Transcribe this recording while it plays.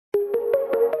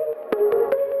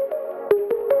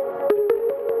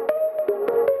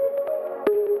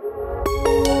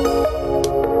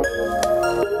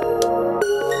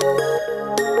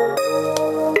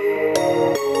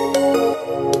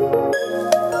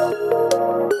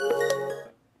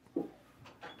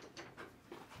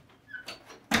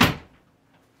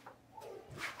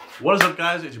What is up,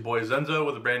 guys? It's your boy Zenzo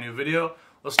with a brand new video.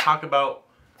 Let's talk about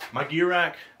my gear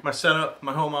rack, my setup,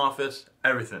 my home office,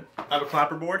 everything. I have a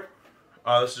clapperboard.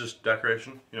 This is just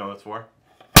decoration, you know what it's for.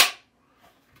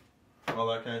 All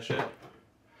that kind of shit.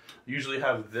 Usually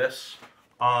have this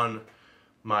on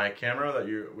my camera that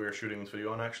we're shooting this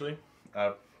video on, actually.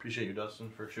 I appreciate you, Dustin,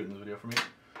 for shooting this video for me.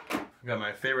 I've got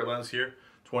my favorite lens here,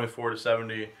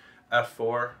 24-70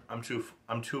 f4. I'm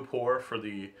too poor for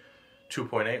the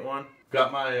 2.8 one.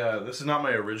 Got my this is not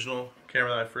my original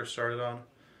camera that I first started on,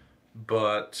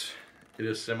 but it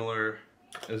is similar,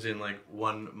 as in like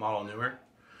one model newer.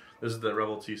 This is the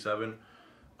Rebel T7.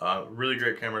 Really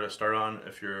great camera to start on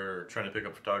if you're trying to pick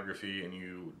up photography and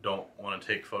you don't want to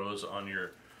take photos on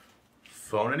your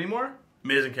phone anymore.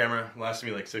 Amazing camera, lasted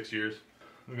me like 6 years.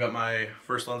 We've got my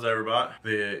first lens I ever bought,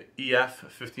 the EF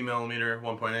 50mm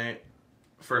 1.8.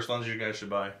 First lens you guys should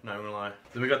buy, not even gonna lie.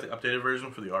 Then we got the updated version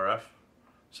for the RF.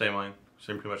 Same line,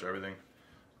 same pretty much everything.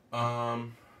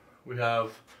 We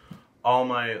have all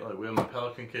my, we have my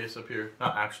Pelican case up here.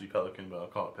 Not actually Pelican, but I'll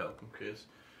call it Pelican case.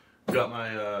 We got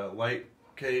my light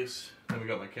case, then we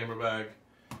got my camera bag,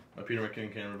 my Peter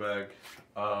McKinnon camera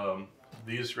bag.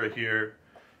 These right here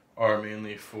are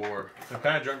mainly for, they're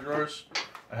kind of junk drawers.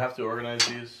 I have to organize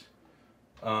these.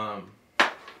 I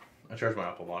charge my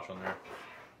Apple Watch on there.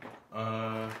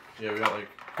 Yeah, we got like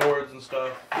cords and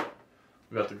stuff.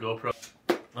 We got the GoPro.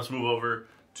 Let's move over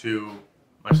to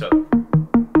my setup.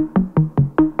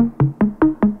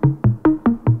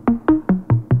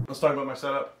 Let's talk about my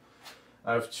setup.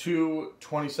 I have two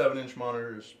 27-inch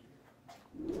monitors.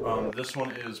 This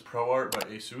one is ProArt by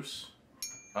Asus.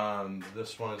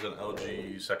 This one is an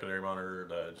LG secondary monitor,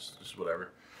 just whatever.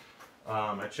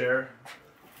 My chair,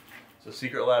 it's a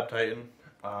Secret Lab Titan.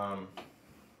 I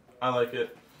like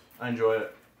it. I enjoy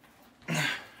it.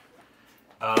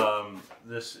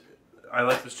 I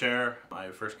like this chair. I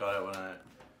first got it when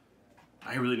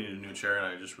I really needed a new chair, and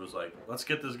I just was like, let's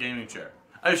get this gaming chair.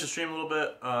 I used to stream a little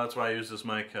bit. That's why I used this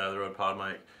mic, the Rode Pod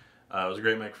mic. It was a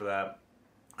great mic for that.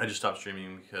 I just stopped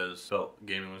streaming because I felt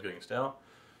gaming was getting stale.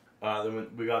 Then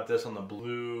we got this on the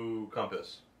Blue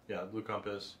Compass. Yeah, Blue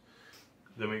Compass.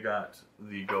 Then we got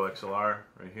the Go XLR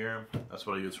right here. That's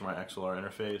what I use for my XLR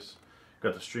interface.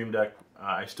 Got the Stream Deck.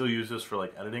 I still use this for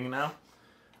like editing now.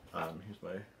 Here's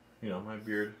my, my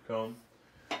beard comb.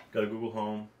 Got a Google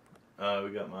Home.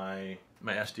 We got my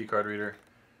SD card reader.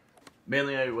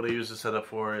 Mainly what I use this setup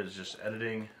for is just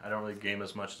editing. I don't really game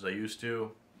as much as I used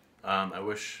to. I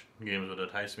wish games would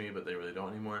entice me, but they really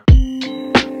don't anymore.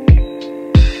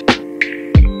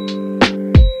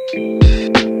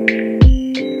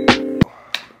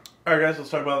 Alright guys, let's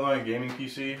talk about my gaming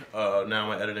PC. Now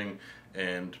my editing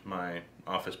and my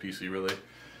office PC, really.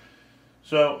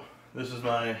 So these are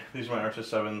my Arctis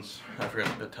 7s. I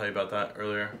forgot to tell you about that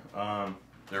earlier.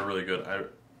 They're really good.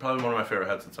 Probably one of my favorite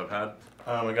headsets I've had.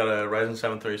 I got a Ryzen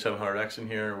 7 3700X in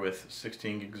here with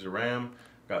 16 gigs of RAM.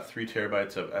 Got 3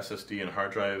 terabytes of SSD and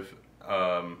hard drive,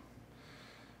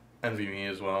 NVMe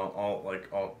as well. All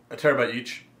a terabyte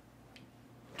each.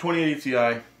 2080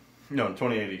 Ti. No,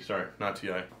 2080. Sorry, not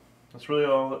Ti. That's really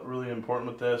all really important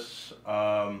with this.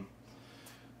 I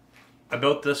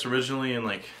built this originally in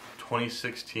like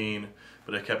 2016,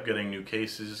 but I kept getting new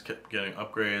cases, kept getting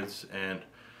upgrades, and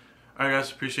alright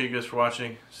guys, appreciate you guys for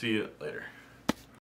watching. See you later.